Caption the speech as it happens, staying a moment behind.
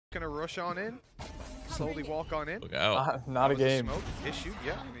Gonna rush on in, slowly walk on in. Look out. Not a game. Smoke issue,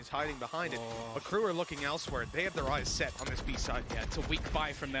 yeah, and he's hiding behind it. But crew are looking elsewhere. They have their eyes set on this B side. Yeah, it's a weak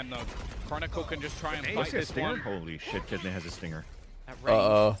buy from them though. Chronicle can just try and fight this stinger? one. Holy shit, Kesnet has a stinger. At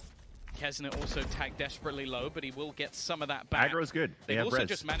range, Kesnet also tagged desperately low, but he will get some of that back. Aggro's good. They They've have also res.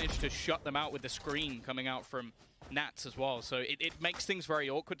 just managed to shut them out with the screen coming out from Nats as well, so it makes things very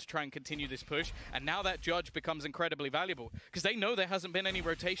awkward to try and continue this push, and now that judge becomes incredibly valuable because they know there hasn't been any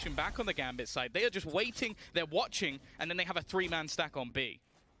rotation back on the Gambit side. They are just waiting, they're watching, and then they have a three-man stack on B.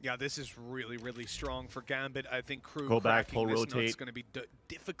 Yeah, this is really, really strong for Gambit. I think crew Go back, cracking pull, this nut's rotate. going to be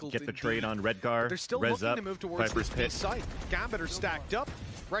difficult. Get the indeed. trade on Redgar. They're still res looking up, to move towards Viper's this B pit. side. Gambit are stacked up,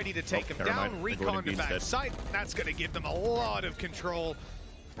 ready to take him never down. mind. They're going Recon to to B back instead. side. That's going to give them a lot of control.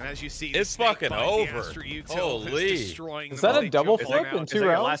 And as you see, It's fucking over. Holy. Is that a double Is flip that, in is 2 that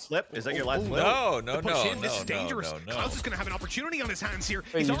your rounds? last flip? Is that your last flip? No, This is dangerous. no. Cloud's is going to have an opportunity on his hands here.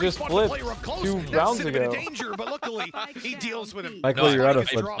 Wait, He's you already just spotted the flipped player up close. 2 That's rounds in a bit of ago. danger, but luckily he deals with him. Michael, you're out of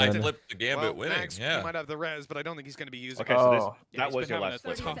flip, I man. flipped the Gambit winning, Max, yeah. he might have the res, but I don't think he's going to be using Okay, it. so Oh. that He's was been your having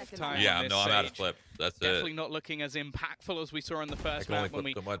last a flip. tough time Yeah, on no, this I'm out of stage. flip. That's Definitely it. not looking as impactful as we saw in the first can only map when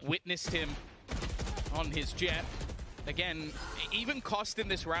we flip so much. witnessed him on his jet. Again, even cost in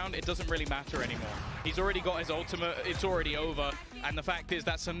this round, it doesn't really matter anymore. He's already got his ultimate, it's already over, and the fact is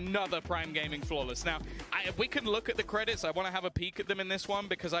that's another Prime Gaming flawless. Now, we can look at the credits. I want to have a peek at them in this one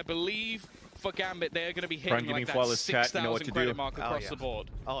because I believe for Gambit, they're going to be hitting Prime Gaming like that flawless chat, 6,000 you know what to credit do. mark across the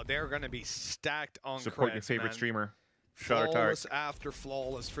board. Oh, they're going to be stacked on Support your creds, favorite man. streamer. Shroud or Tarik. Flawless after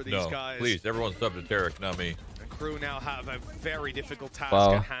flawless for these No, guys. please, everyone sub to Tarik, not me. And crew now have a very difficult task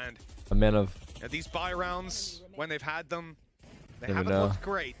Wow. at hand. A man of. Now, these buy rounds, when they've had them, they Never haven't know. looked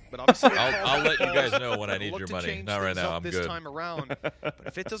great. But obviously, I'll let you guys know when I need Look your to money. change Not right things now, up I'm this good. time around. But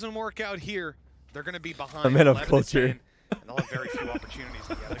if it doesn't work out here, they're going to be behind. A man of 11 to culture. 10, and they'll have very few opportunities.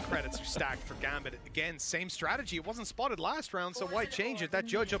 Yeah, the credits are stacked for Gambit. Again, same strategy. It wasn't spotted last round, so why change it? That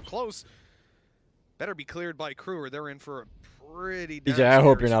judge up close better be cleared by crew, or they're in for a pretty. DJ, I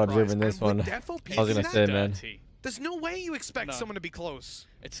hope scary you're not surprise. observing this And with one. Defo I was gonna picking say, that, man. Dirty. There's no way you expect No. someone to be close.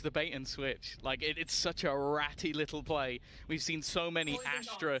 It's the bait and switch. Like, it's such a ratty little play. We've seen so many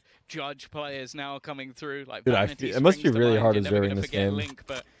Astra Judge players now coming through. Like, Dude, Vanity it must be springs to really mind. hard You're never observing gonna this forget game. Link,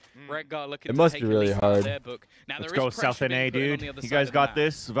 but Redgar looking It to must take be a really leaf out of hard. their book. Now, Let's there go, is pressure South NA, being put on dude. the other You side guys of the got map.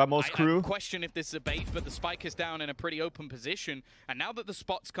 this. Vamos, I crew. question if this is a bait, but the spike is down in a pretty open position. And now that the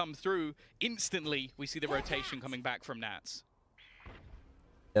spots come through, instantly we see the rotation coming back from Nats.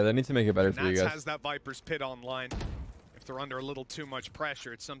 Yeah, they need to make it better for you Nats guys. has that Viper's Pit online. If they're under a little too much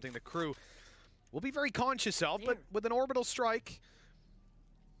pressure, it's something the crew will be very conscious of, but with an orbital strike,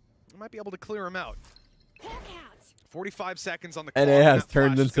 they might be able to clear him out. 45 seconds on the clock. NA and has that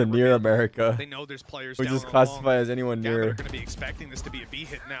turned flash is into gonna near reveal. America, They know there's players which down is along. classified as anyone Gambit near. are going to be expecting this to be a B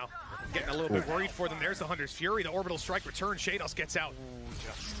hit now. Getting a little bit worried for them. There's the Hunter's Fury. The orbital strike return. Shados gets out.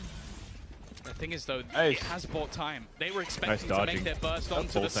 The thing is, though, Nice. it has bought time. They were expecting Nice to make dodging. their burst onto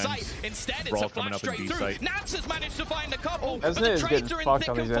Full the site. tenz. Instead, it's Brawl a coming flash up in straight B through. site. Nats has managed to find a couple, Esnet but the is trades getting are in fucked thick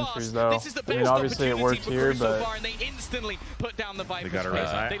on and these fast. entries, though. This is the I mean, best obviously it opportunity worked for here, Crew so but- far, and they instantly put down the Viper's got a Pit.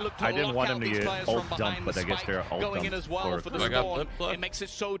 res. They look to I didn't lock want out him to these get players ult from dump, behind but the I guess spike, they're ult going in dump as well for the for- I got spawn. flip-flop. It makes it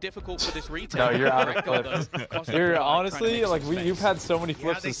so difficult for this retail. No, you're out of Redgar, flip. though, constantly, You're trying to honestly make like some you've space. had so many Yeah,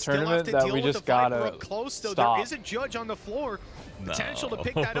 flips they this still have tournament to that deal we with just the Viper gotta up close, though. stop. There is a judge on the floor. No. Potential to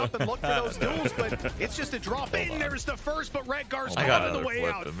pick that up and look for those duels, but it's just a drop in. There's the first, but Redgar's I got on the another way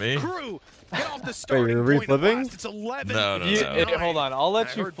flip out. to me. Crew, get off the starting you're point at reflipping? last. It's 11. No, no, You- no. hold on, I'll let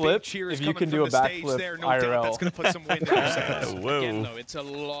I you heard big flip cheers if you coming can from do a the stage backflip there. No doubt that's IRL. going to put some wind in your sails. Whoa. Again, though, it's a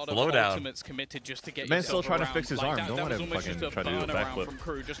lot of Slow down. ultimates committed just to get Man's yourself still trying to around. fix his Like, arm. that Don't was let him almost fucking just try to do a burn around backflip. from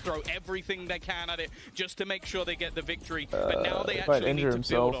Crew. Just throw everything they can at it just to make sure they get the victory. But now they he might actually need injure to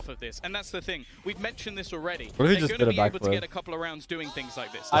himself. build off of this. And that's the thing. We've mentioned this already. What if he They're just going to did a be able to backflip? get a couple of rounds doing things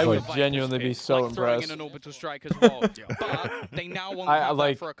like this. I Like would the Viper's genuinely be Pit, so like throwing impressed. in an orbital strike as well. But they now want to have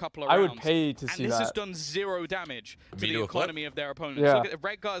that for a couple of I rounds. would pay to see and this has that. done 0 damage to Me the do a flip? economy of their opponents. Yeah. Look at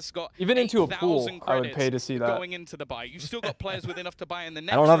Redgar's got Even into a 8,000 pool, I would pay credits to see that. going into the buy. You've still got players with enough to buy in the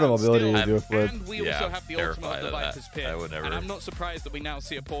next I don't have the round mobility still, to do a flip. and we Yeah, also I'm have the ultimate of terrified the of that. Viper's Pit. I would never- And I'm not surprised that we now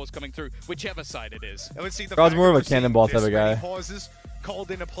see a pause coming through, whichever side it is. I would see the Shroud's fact more that of a we're seeing cannonball type this of many guy. Pauses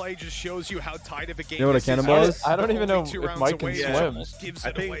called into play just shows you how tight of a game You know what a this is. cannonball is? I don't even know Only 2 if rounds Mike can away, swim. it almost gives I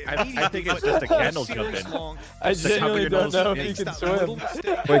it think- away I think immediately, it's but just a candle series jumping. long. I Just cover genuinely your don't nose. know if he Makes can that swim. little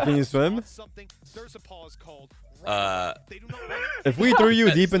mistake. Wait, can you swim? Something- There's a pause called. They do not If we threw you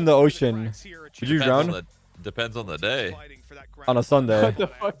deep in the ocean, would you drown Depends on the day. on a Sunday? What the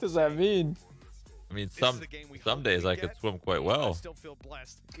fuck does that mean?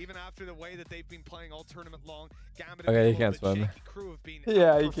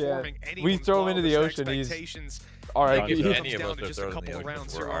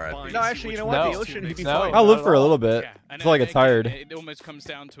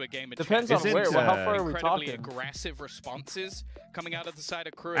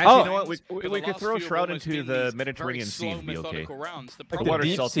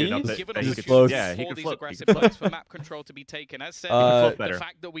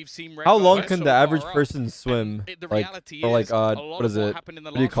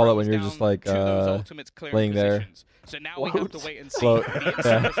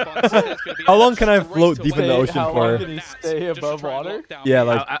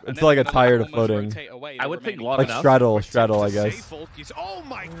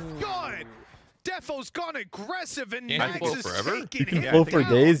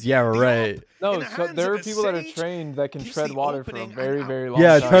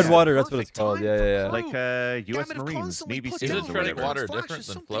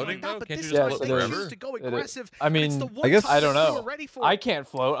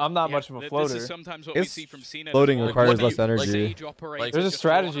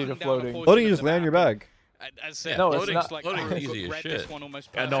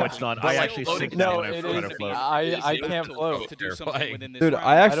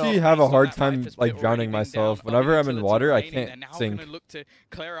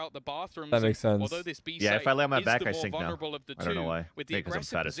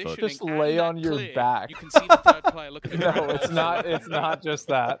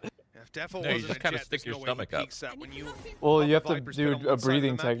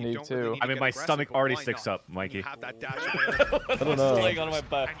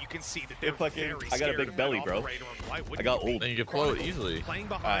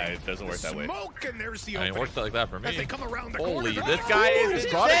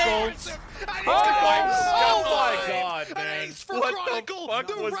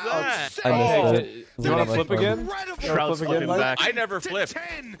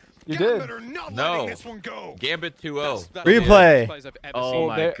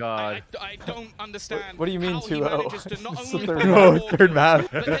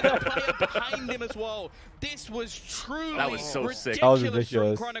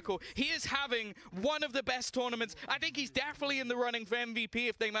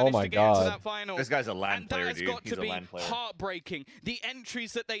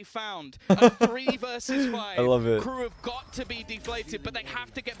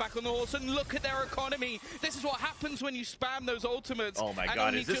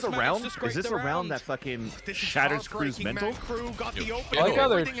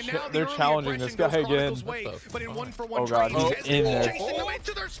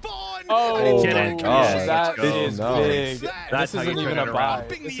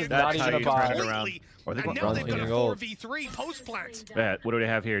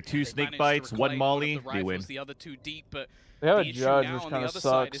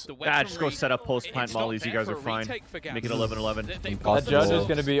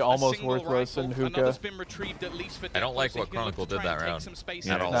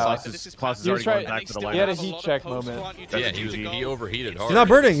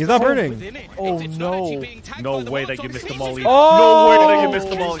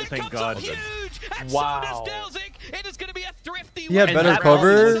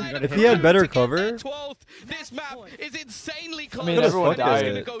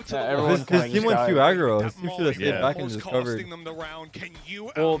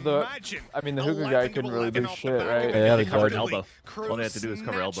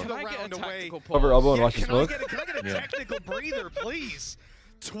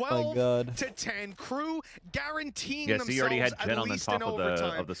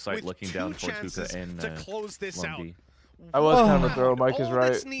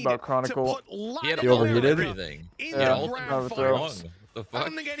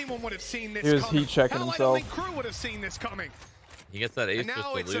 checking Hell, I himself. don't think Crew would have seen this coming. He gets that ace And just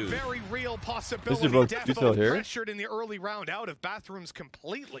now to it's a lose. very real possibility. Mr. Book, Death you still here? pressured in the early round out of bathrooms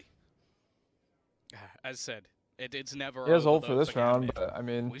completely. As said, it's never He has over ult for though this round, Gambit. but I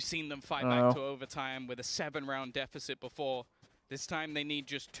mean, We've seen them fight I don't back know. to overtime with a 7-round deficit before. This time they need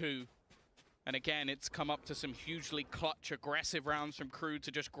just 2. And again, it's come up to some hugely clutch, aggressive rounds from Crew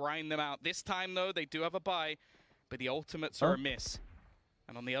to just grind them out. This time, though, they do have a bye, but the ultimates are a miss.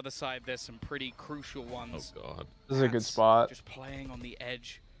 And on the other side, there's some pretty crucial ones. Oh god. this is a good That's spot. Just playing on the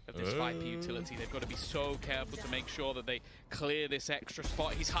edge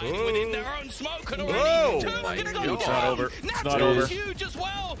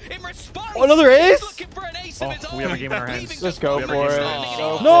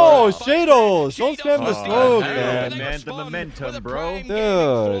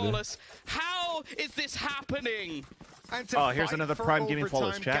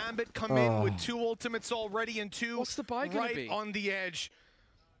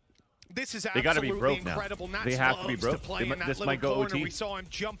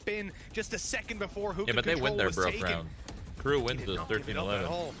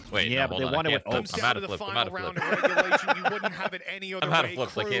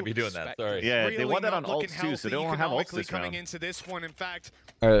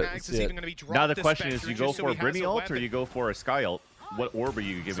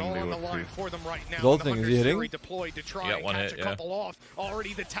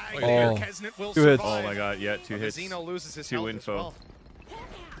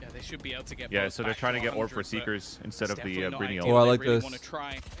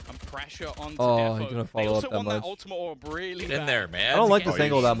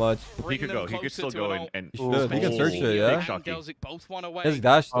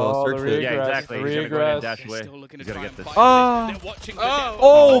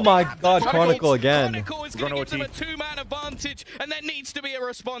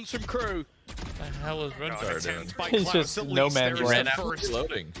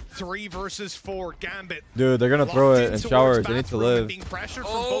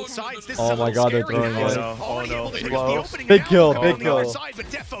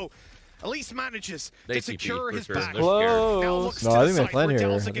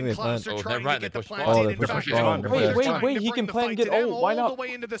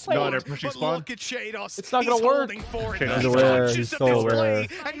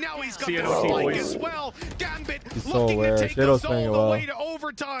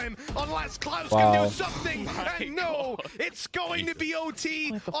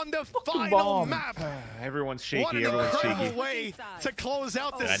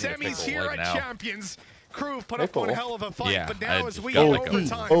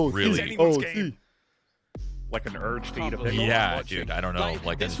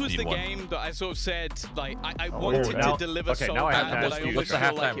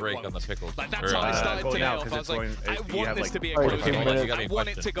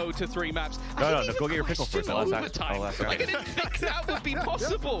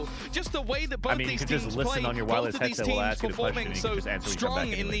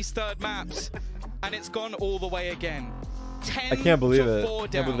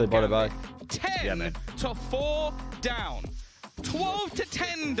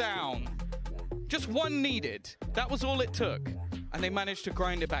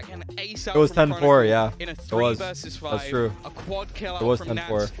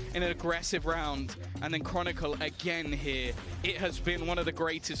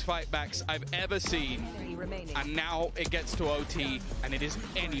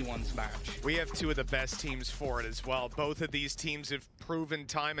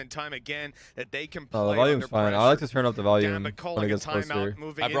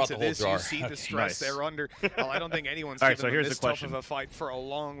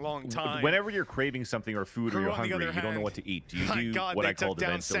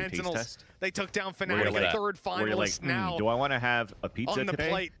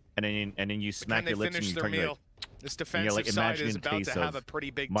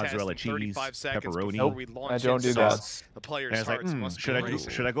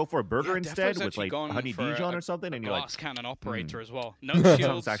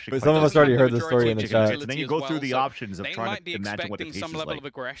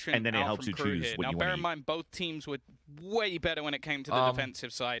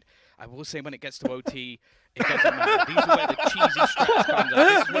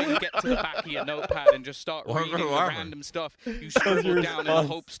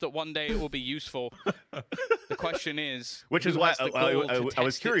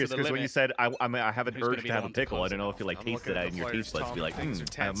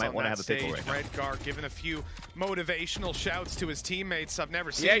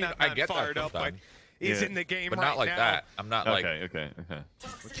game but right not like now. that. I'm not like. Okay.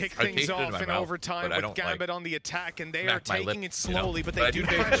 We kick I things tasted it in off my in mouth, overtime but I with don't, Gambit like, on the attack, and they are smack my taking lip, it you know? slowly, but But I they do do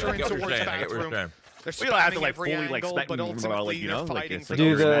taste it. pressure I in get what you're towards saying. I get what you're bathroom. saying. They're We don't have to spamming like every fully like angle, spec but ultimately you they're know, like fighting it's for like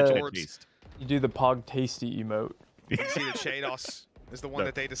Do those the- rewards. taste. You do the Pog Tasty emote. You can see that Shados is the one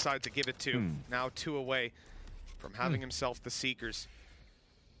that they decide to give it to. Now 2 away from having himself the Seekers.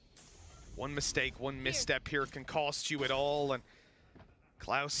 One mistake, one misstep here can cost you it all, and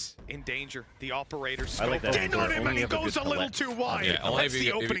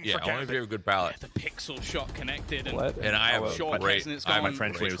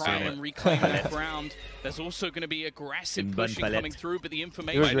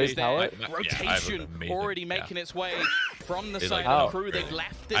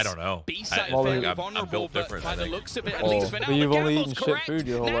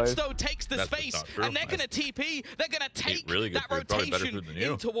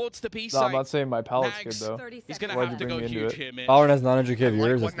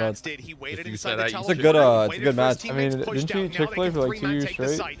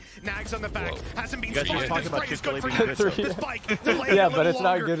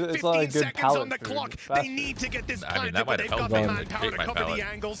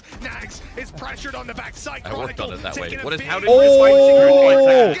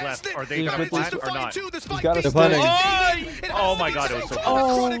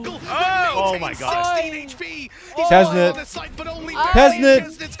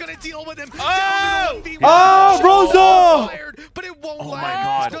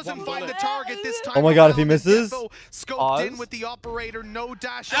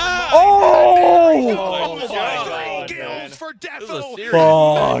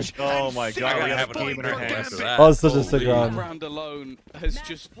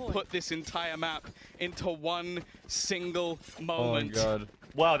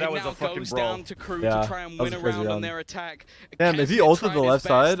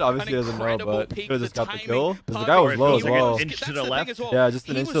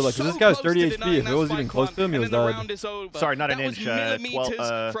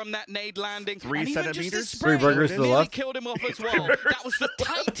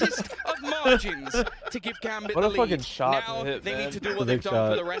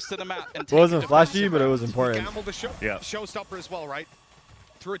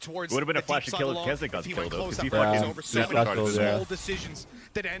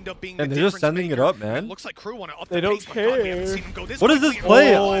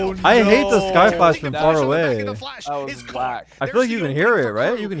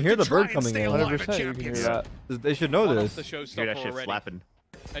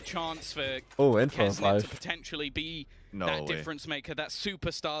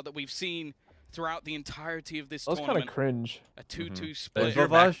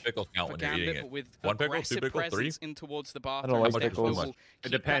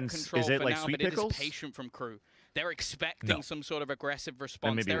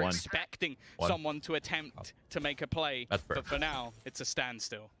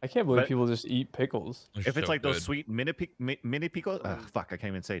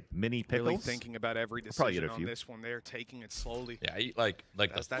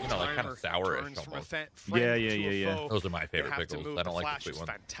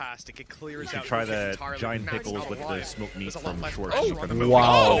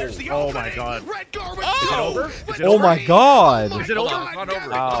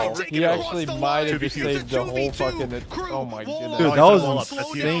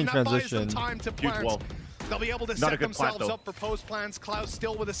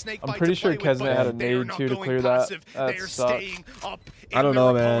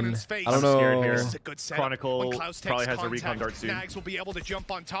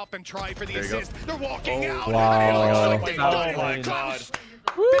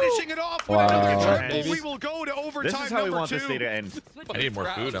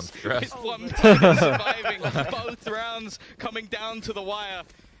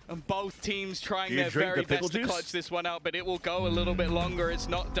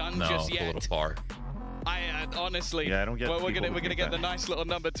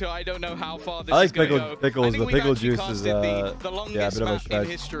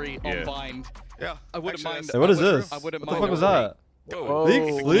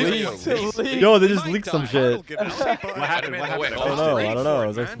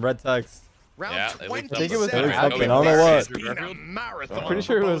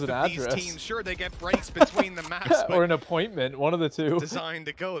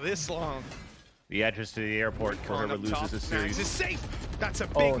go this long. The address to the airport for whoever Up top. loses this Nags series. is safe. That's a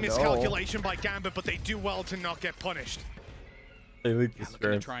big Oh, no. miscalculation by Gambit, but they do well to not get punished. They leak the Looking to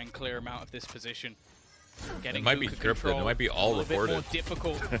script. try and clear him out of this position. Getting It might be Luka scripted. control It might be all a little bit more recorded.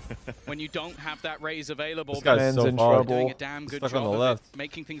 difficult when you don't have that raise available. This guy's Man's so in far. trouble. Doing a damn good Stuck job on the of left. it,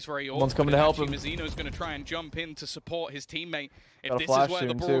 making things very Someone's awkward. coming to help Actually, him. Mizuno's going to try and jump in to support his teammate. If Got a this is flash where the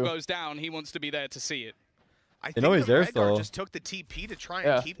soon, brawl too. goes down, he wants to be there to see it.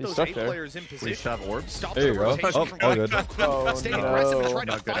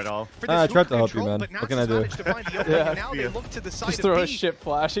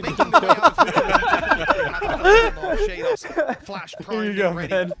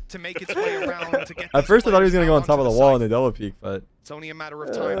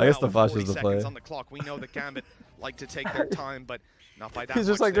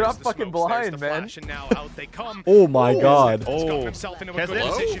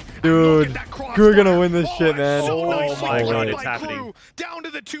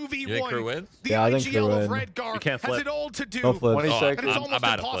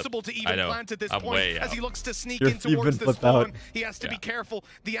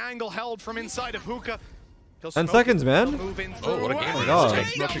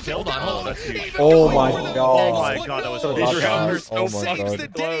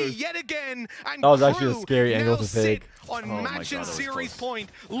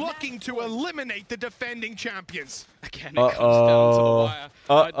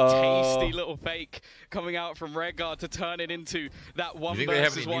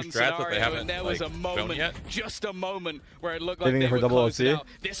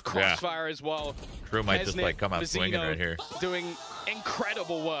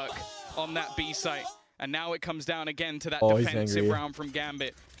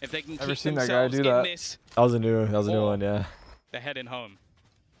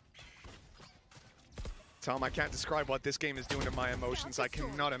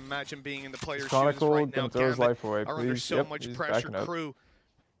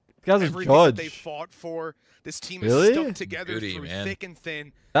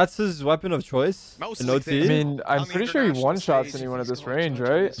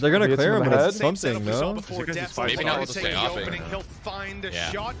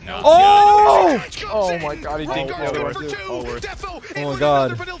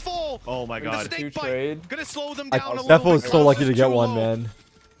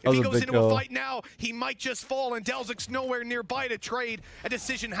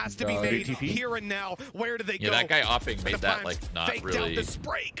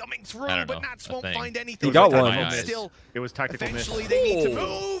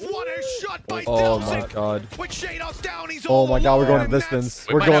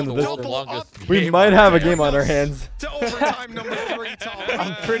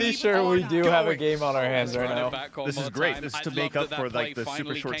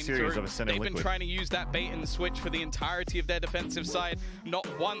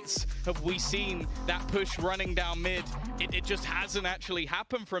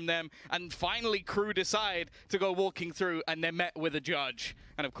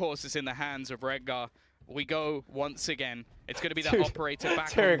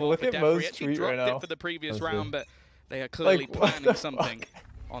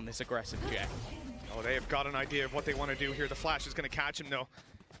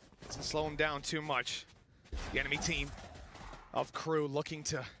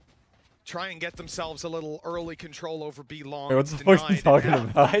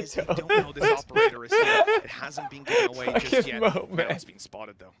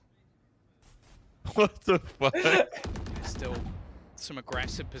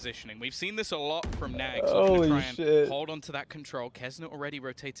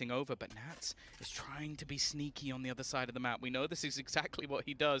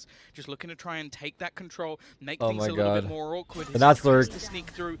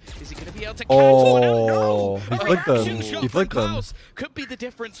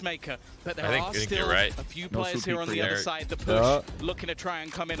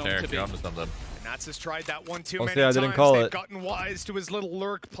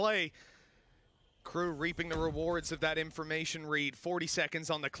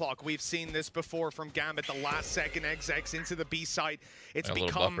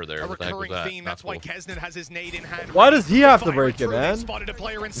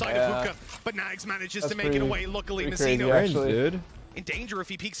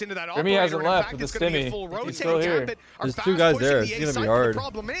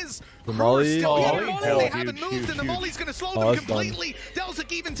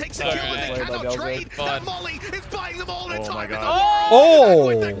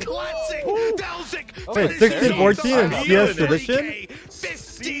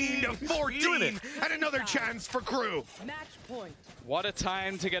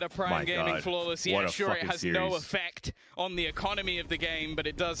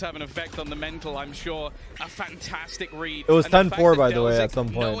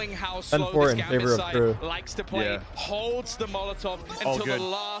 likes to play, Yeah. holds the Molotov until the good.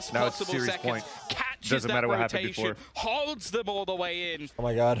 last Now it's possible serious seconds. point. catches Doesn't that matter what happened rotation, before. holds them all the way in. Oh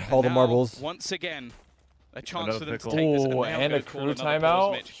my god, all the Now, marbles. Once again, a chance Another for them to pickle. take this. Ooh, they are and gonna a call crew another timeout.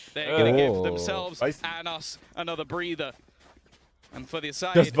 pause, Mitch. They're going to give Oh. themselves Spicy. and us another breather. And for the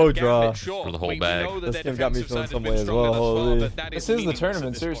side, Just vote draw. Gambit, sure, For the whole we bag. know that This their game got me defensive feeling side has some been way as stronger well, thus far, holy. but that This is meaningless the at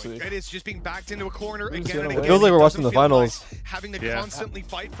tournament, this point. seriously. It is just being backed into a corner Who's again gonna and win? again. Feels like It we're watching doesn't the feel finals. like having to Yeah. constantly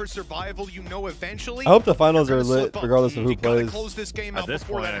fight for survival, you know eventually. I hope the finals you're are gonna lit slip up. regardless of who You gotta plays. close this game At out this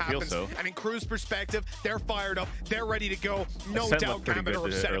before point, that I feel happens. so. And in Crew's perspective, they're fired up, they're ready to go. No Ascent doubt looked pretty Gambit are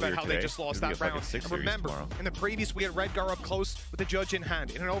good upset about earlier how they today. just lost Maybe that it's like a round. 6 And series remember, tomorrow. in the previous, we had Redgar up close with the judge in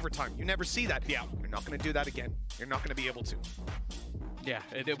hand in an overtime. You never see that. Yeah, you're not going to do that again. You're not going to be able to. Yeah,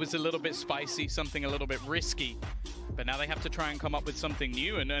 it was a little bit spicy, something a little bit risky. But now they have to try and come up with something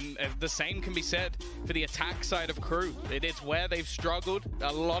new. And the same can be said for the attack side of Crew. It's where they've struggled.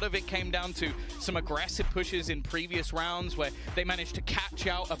 A lot of it came down to some aggressive pushes in previous rounds where they managed to catch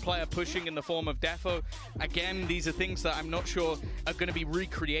out a player pushing in the form of Defo. Again, these are things that I'm not sure are going to be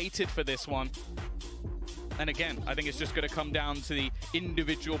recreated for this one. And again, I think it's just going to come down to the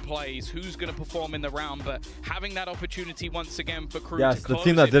individual plays, who's going to perform in the round. But having that opportunity once again for Crew Yes, to the close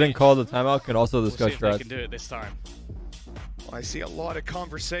team that it, didn't Mitch, call the timeout can also we'll see discuss if they strats. can do it this time. Well, I see a lot of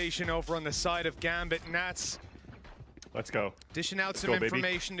conversation over on the side of Gambit. Nats Let's go. dishing out some go, baby.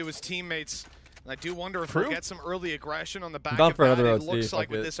 information to his teammates. And I do wonder if Crew? we'll get some early aggression on the back down of for that. another It OT, looks like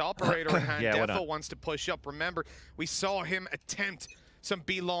fuck with it. this operator in hand, Yeah, why Defo not? wants to push up. Remember, we saw him attempt some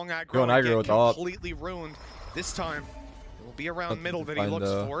B-long aggro Going and aggro get with the op. completely ruined. This time, it will be around Nothing middle to that he find, looks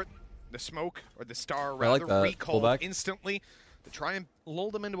though. for it. The smoke, or the star I like rather, that. recalled Pullback. instantly to try and lull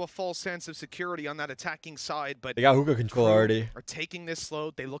them into a false sense of security on that attacking side. But They got hookah control Crew already. are taking this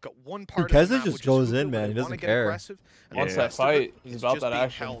slow. They look at one part Dude, of the Keza map, just which is goes hookah, in, man. where He they wanna doesn't get care. aggressive, and Once the that rest of it fight, he's is about just that being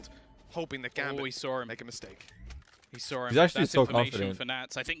action. held, hoping that Gambit we saw him. make a mistake. He saw him. He's actually That's so information confident. for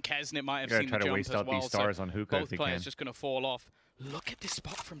Nats. I think Kesnit might have Gotta seen try the to jump waste as out well. these stars so on hookah if both they players can. just going to fall off. Look at this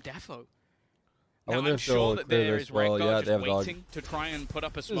spot from Defo. I Now, wonder I'm if they'll sure that clear there this is well. Redguard Yeah, just they have dog. waiting to try and put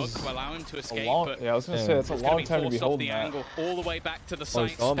up a smoke to allow him to escape. but Yeah, I was gonna Damn. say it's a it's gonna long time to be forced off holding the that. angle all the way back to the Oh, site,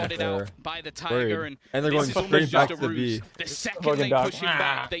 he's almost spotted out there. by the Tiger, Worried. and And they're this going is almost straight just back a to ruse. B. The second Fucking they dog. push him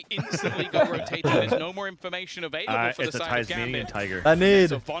back, they instantly go rotating. There's no more information available for It's the a side ties of meeting and Gambit. Tiger. That need.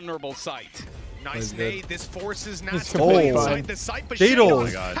 It's a vulnerable site. Nice That was nade. good. This forces Nats It's to completely play inside fine. the site, but Shadows. Shadows Oh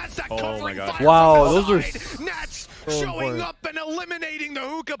my God. has that Oh my covering God. fire Wow, from the those are side. Nats so showing important. up and eliminating the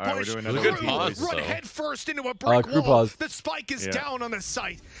hookah All right, we're push. doing another Crew good pause, run though. head first into a brick Crew wall. pause. The spike is Yeah. down on the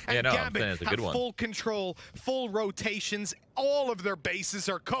site, and Yeah, no, I'm Gambit saying it's a have good one. full control, full rotations. All of their bases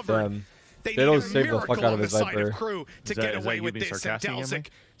are covered. Damn. They They need don't a save the miracle fuck out of on the his side Viper. of Crew to Is that- get is away that you with being this. And sarcastic, Delzik Emily?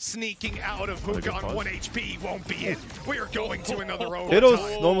 sneaking out of What a hookah good on pause. 1 HP won't be it. We are going to another Shadow's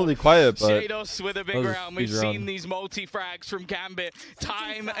overtime. normally quiet, but Shados with a big that was a round. We've speed seen round. these multi-frags from Gambit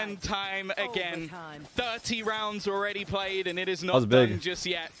time and time again. 30 rounds already played, and it is was not big. done just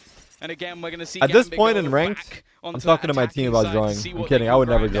yet. And again, we're going to see At this Gambit point go in ranked, back I'm onto talking that to my attacking team about side to drawing. see I'm what kidding. they I would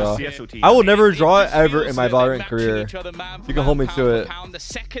can never grind draw. out here. CSOT. I will never It draw just ever feels in my that they're Valorant matching career. each other man You for can hold me man, to pound it. for pound. The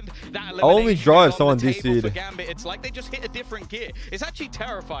second that I'll only elimination draw is if on someone the table DC'd. for Gambit, it's like they just hit a different gear. It's actually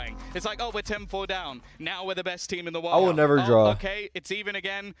terrifying. It's like, oh, we're 10-4 down. Now we're the best team in the world. I will never Oh, draw. Okay, it's even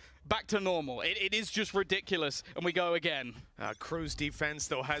again. Back to normal. It is just ridiculous, and we go again. Crew's defense,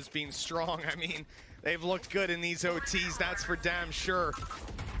 though, has been strong. I mean, they've looked good in these OTs, that's for damn sure.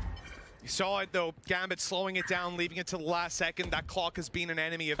 You saw it, though. Gambit slowing it down, leaving it to the last second. That clock has been an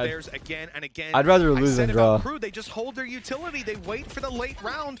enemy of theirs again and again. I'd rather lose I said than about draw. Crew, they just hold their utility. They wait for the late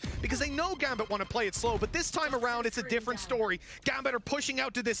round because they know Gambit want to play it slow. But this time around, it's a different story. Gambit are pushing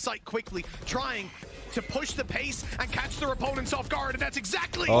out to this site quickly, trying to push the pace and catch their opponents off guard. And that's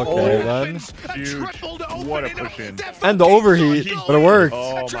exactly Okay, what then. happens. A Huge. triple to open What a it push in. And the overheat, but it worked.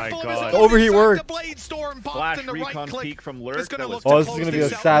 Oh my God. The overheat worked. Flash recon peek from Lurk. That was Oh, this is gonna be a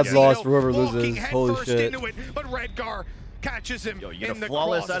sad loss for whoever loses. Holy first shit. into it, but Redgar catches him Yo, you in get the a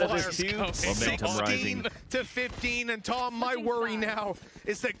flawless out of crossfire. this too. It's Momentum 16 rising. to 15, and Tom, my worry now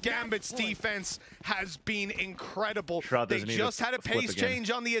is that Gambit's defense has been incredible. Shroud They doesn't need just to had a flip pace again.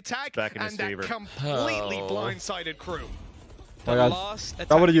 change on the attack, Back in and his that favor. completely Oh. blindsided Crew. Oh my God. last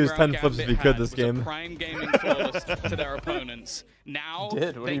I would've attacking used round 10 flips if Gambit he could had this was a game. Prime gaming flawless to their opponents. Now Did?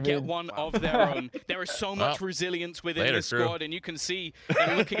 What do they you get mean? one of their own. There is so much Well, resilience within later, this Crew. squad, and you can see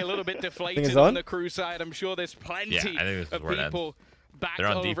they're looking a little bit deflated it's on on? the Crew side. I'm sure there's plenty Yeah, I think this is of where it ends. people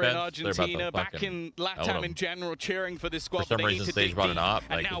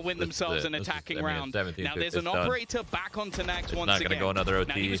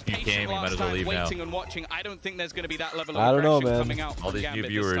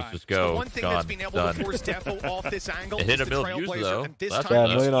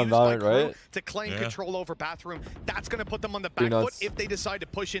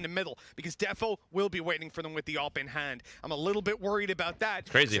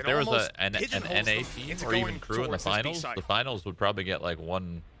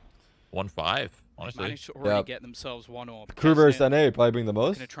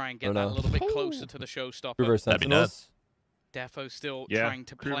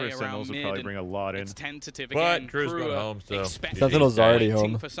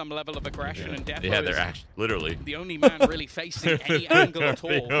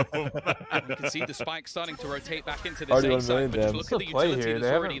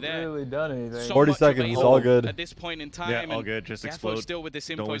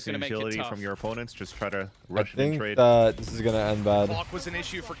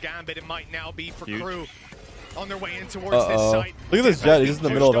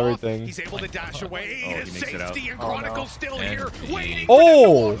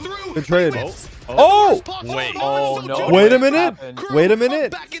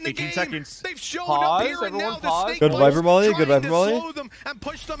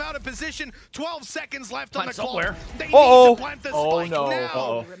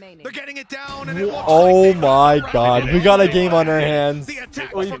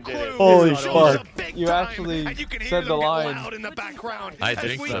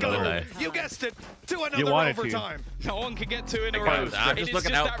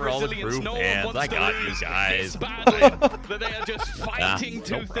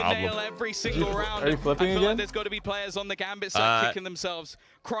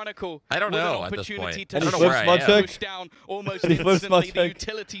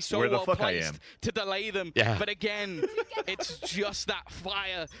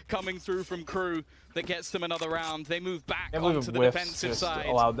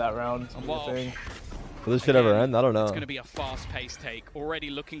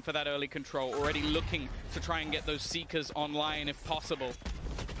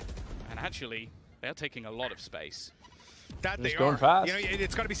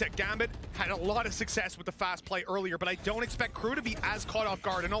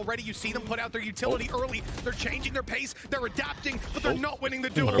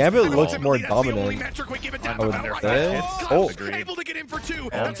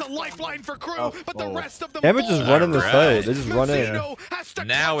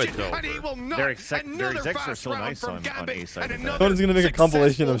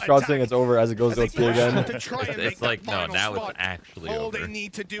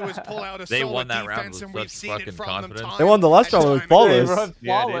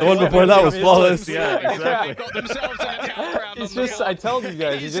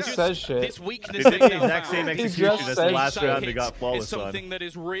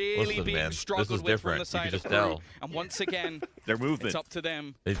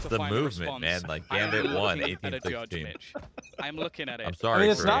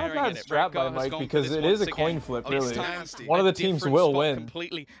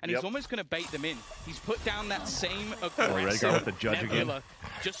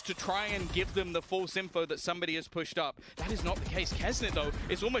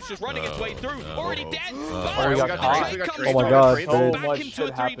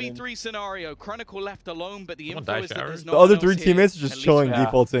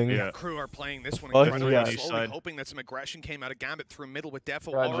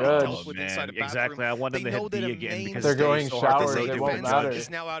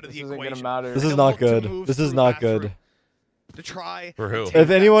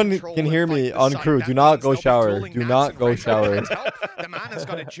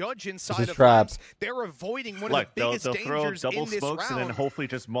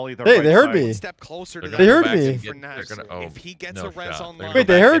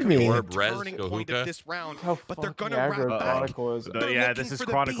fucking aggro Chronicle is. Yeah, this is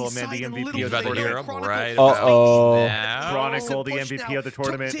Chronicle, man, the MVP of the About to hear tournament. him right Uh-oh. now. Chronicle, the MVP of the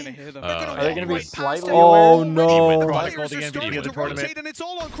tournament. Are they going to be slightly Oh, aware? no. Chronicle, the MVP of the tournament. And it's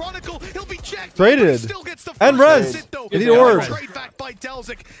all on Chronicle. He'll be checked. Traded. And res. You need orb.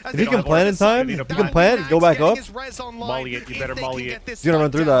 If he can plan in time, if he can plan, go back up. Molly it, you better molly it. He's gonna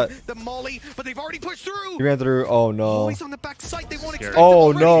run through that. The molly, but they've already pushed through. He ran through. Oh no. Molly's on the back side. They won't expect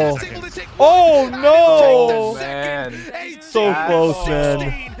Oh him no. already. He's able to take Oh one. no. Man. So close,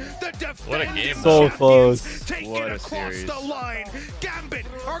 man. The What a game. So close. Take What it a across series. the line. Gambit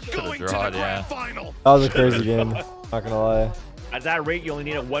are going to the drawn, grand final. That was a crazy game. Not gonna lie. At that rate, you only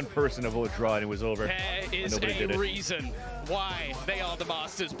needed one person to vote draw, and it was over. There is Nobody a did it. reason why they are the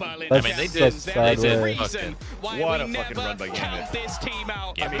Masters Berlin That's I mean, they champions. did- There is they a did reason why What we a fucking never run by count Gambit. this team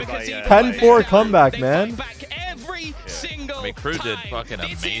out. Gambit Because by, even 10-4 when they're comeback, down, man. They fight back every single I mean, Crew did time. fucking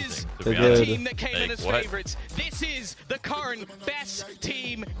This amazing, is to They be the honest. did. team that came in Like, as what? favorites. This is the current best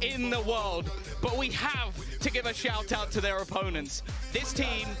team in the world. But we have to give a shout out to their opponents. This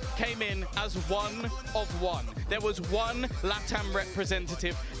team came in as one of one. There was one LATAM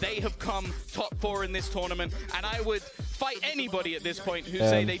representative. They have come top 4 in this tournament, and I would fight anybody at this point who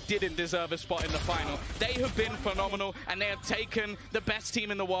say they didn't deserve a spot in the final. They have been phenomenal, and they have taken the best team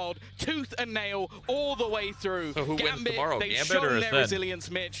in the world, tooth and nail, all the way through. So who wins Gambit, tomorrow, they've Gambit shown or their Ascend?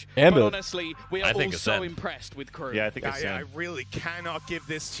 resilience, Mitch. Gambit. But honestly, we are I think all so Ascend. impressed with Crew. Yeah, I think it's I really cannot give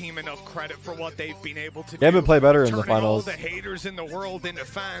this team enough credit for what they've been able to Gambit do. play better in the Turning all finals. the haters in the world into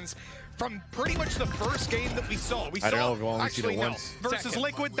fans. From pretty much the first game that we saw. I don't know, we've only seen actually it no. once. Versus Second.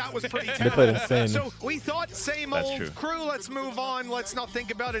 Liquid, that was pretty They played insane. So we thought same That's old true. Crew, let's move on, let's not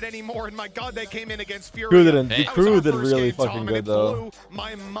think about it anymore. And my god, they came in against Fury. Crew didn't. That The was Crew our did first really game, Tom, fucking and good it though. blew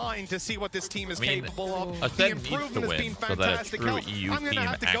my mind to see what this team is I mean, capable of. The Ascend needs to improvement has win been so that a fantastic. true Hell, EU I'm gonna team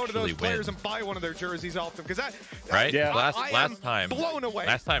have to go to those actually players wins. and buy one of their jerseys off them because that Right? Yeah. Last am time, blown away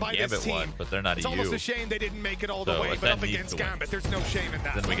last time by Gambit this team. won, but they're not It's EU. almost a shame they didn't make it all the So way, but Ascend up needs against to win. Gambit, there's no shame in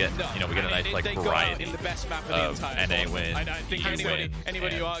that. Then we get, we get a nice like they go out variety in the best map of the of entire NA tournament. wins, I don't think EU anybody wins,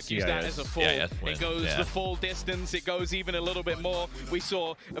 who and argues that as a full. CIS wins, It goes yeah. the full distance. It goes even a little bit more. We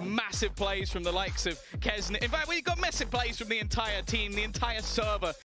saw massive plays from the likes of Kesn. In fact, we got massive plays from the entire team. The entire server